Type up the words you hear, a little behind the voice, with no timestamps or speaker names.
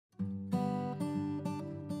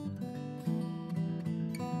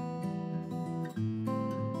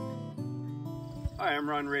Hi, I'm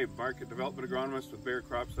Rabe, Market Development Agronomist with Bayer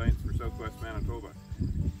Crop Science for Southwest Manitoba.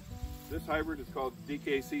 This hybrid is called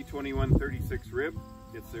DKC 2136 Rib.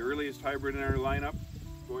 It's the earliest hybrid in our lineup.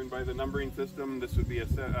 Going by the numbering system, this would be a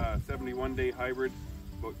 71-day hybrid,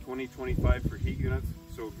 about 20-25 for heat units.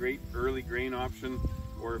 So great early grain option,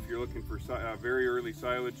 or if you're looking for very early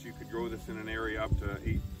silage, you could grow this in an area up to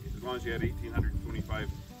as long as you had 1,825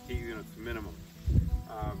 heat units minimum.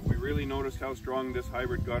 We really noticed how strong this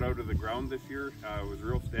hybrid got out of the ground this year. It was a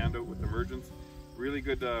real standout with emergence. Really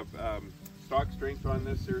good stalk strength on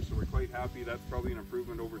this here, so we're quite happy. That's probably an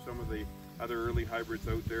improvement over some of the other early hybrids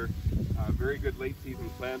out there. Very good late season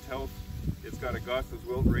plant health. It's got a Goss's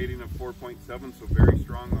wilt rating of 4.7, so very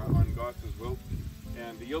strong on Goss's wilt.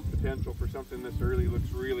 And the yield potential for something this early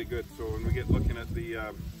looks really good. So when we get looking at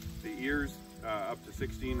the ears, up to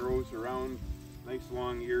 16 rows around, nice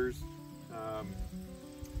long ears.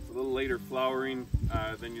 A little later flowering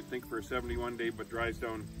than you'd think for a 71-day, but dries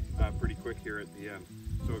down pretty quick here at the end.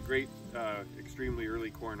 So a great, extremely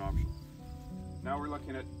early corn option. Now we're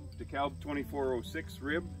looking at DEKALB 2406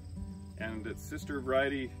 Rib and its sister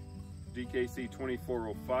variety DKC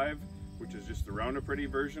 2405, which is just the Roundup Ready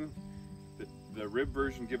version. The Rib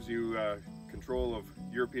version gives you control of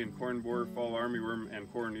European corn borer, fall armyworm,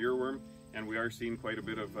 and corn earworm. And we are seeing quite a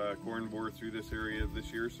bit of corn borer through this area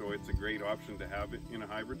this year, so it's a great option to have it in a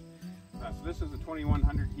hybrid. So this is a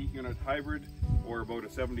 2100 heat unit hybrid, or about a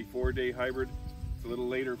 74-day hybrid. It's a little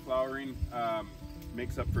later flowering,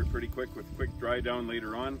 makes up for it pretty quick with quick dry down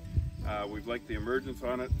later on. We've liked the emergence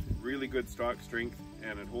on it, really good stalk strength,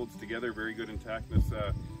 and it holds together, very good intactness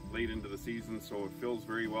late into the season, so it fills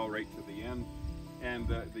very well right to the end. And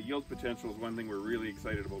the yield potential is one thing we're really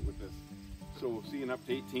excited about with this. So we're seeing up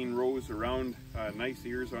to 18 rows around, nice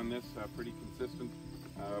ears on this, pretty consistent.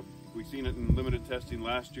 We've seen it in limited testing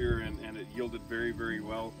last year, and it yielded very, very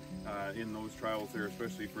well in those trials there,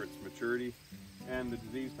 especially for its maturity. And the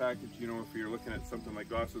disease package, you know, if you're looking at something like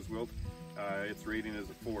Goss's wilt, its rating is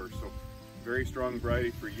a 4. So very strong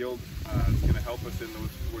variety for yield. It's going to help us in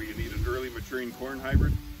those where you need an early maturing corn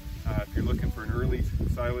hybrid. If you're looking for an early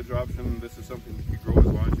silage option, this is something that you grow as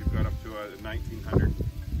long as you've got up to a 1900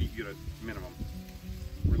 heat unit minimum.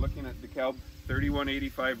 We're looking at DEKALB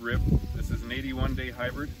 3185 Rib. This is an 81-day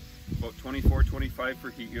hybrid, about 24-25 for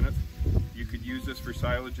heat units. You could use this for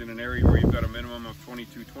silage in an area where you've got a minimum of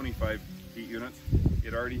 22-25 heat units.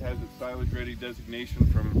 It already has its silage ready designation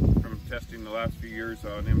from testing the last few years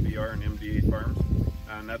on MDR and MDA farms,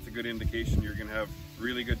 and that's a good indication you're going to have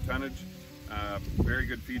really good tonnage, very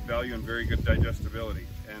good feed value, and very good digestibility,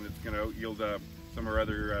 and it's going to out yield some of our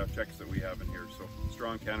other checks that we have in here. So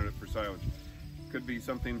strong candidate for silage. Could be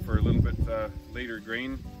something for a little bit later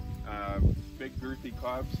grain. Big girthy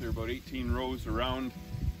cobs, they're about 18 rows around,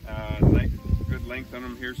 nice good length on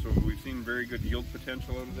them here, so we've seen very good yield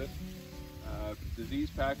potential out of this. Disease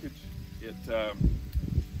package,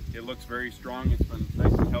 it looks very strong. It's been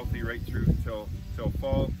nice and healthy right through till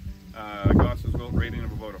fall. Goss's wilt rating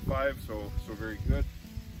of about a 5, so very good.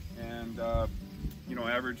 And you know,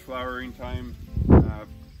 average flowering time,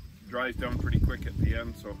 dries down pretty quick at the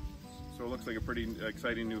end, so it looks like a pretty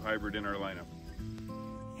exciting new hybrid in our lineup.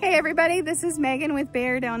 Hey everybody, this is Megan with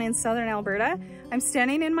Bayer down in southern Alberta. I'm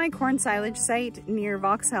standing in my corn silage site near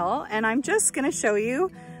Vauxhall, and I'm just going to show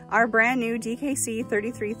you our brand new DKC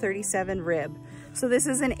 3337 Rib. So this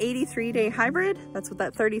is an 83-day hybrid. That's what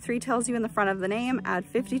that 33 tells you in the front of the name. Add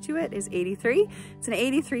 50 to it is 83. It's an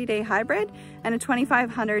 83-day hybrid and a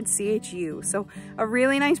 2500 CHU. So a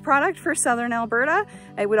really nice product for southern Alberta.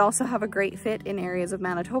 It would also have a great fit in areas of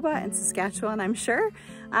Manitoba and Saskatchewan, I'm sure.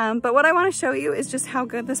 But what I want to show you is just how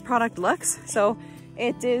good this product looks. So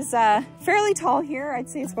it is fairly tall here. I'd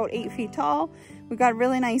say it's about 8 feet tall. We've got a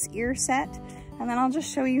really nice ear set. And then I'll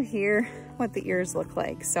just show you here what the ears look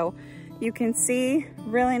like. So you can see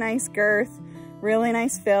really nice girth, really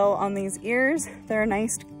nice fill on these ears. They're a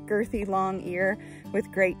nice girthy long ear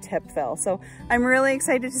with great tip fill. So I'm really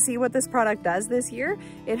excited to see what this product does this year.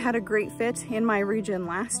 It had a great fit in my region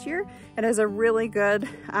last year. It has a really good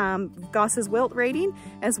Goss's wilt rating,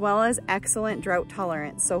 as well as excellent drought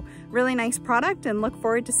tolerance. So really nice product, and look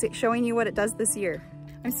forward to showing you what it does this year.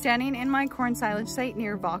 I'm standing in my corn silage site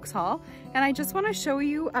near Vauxhall, and I just want to show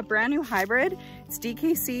you a brand new hybrid. It's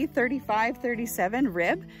DKC 3537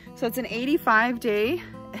 Rib. So it's an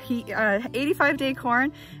 85-day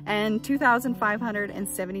corn and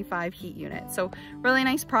 2,575 heat units. So really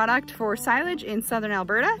nice product for silage in southern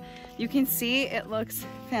Alberta. You can see it looks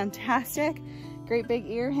fantastic. Great big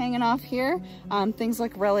ear hanging off here. Things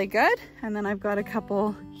look really good. And then I've got a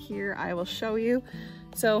couple here I will show you.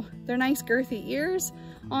 So they're nice girthy ears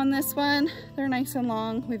on this one. They're nice and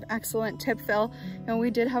long. We have excellent tip fill, and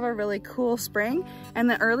we did have a really cool spring, and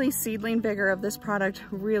the early seedling vigor of this product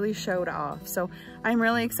really showed off. So I'm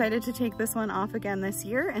really excited to take this one off again this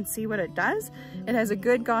year and see what it does. It has a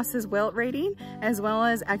good Goss's wilt rating, as well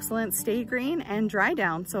as excellent stay green and dry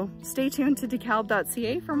down. So stay tuned to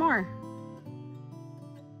dekalb.ca for more.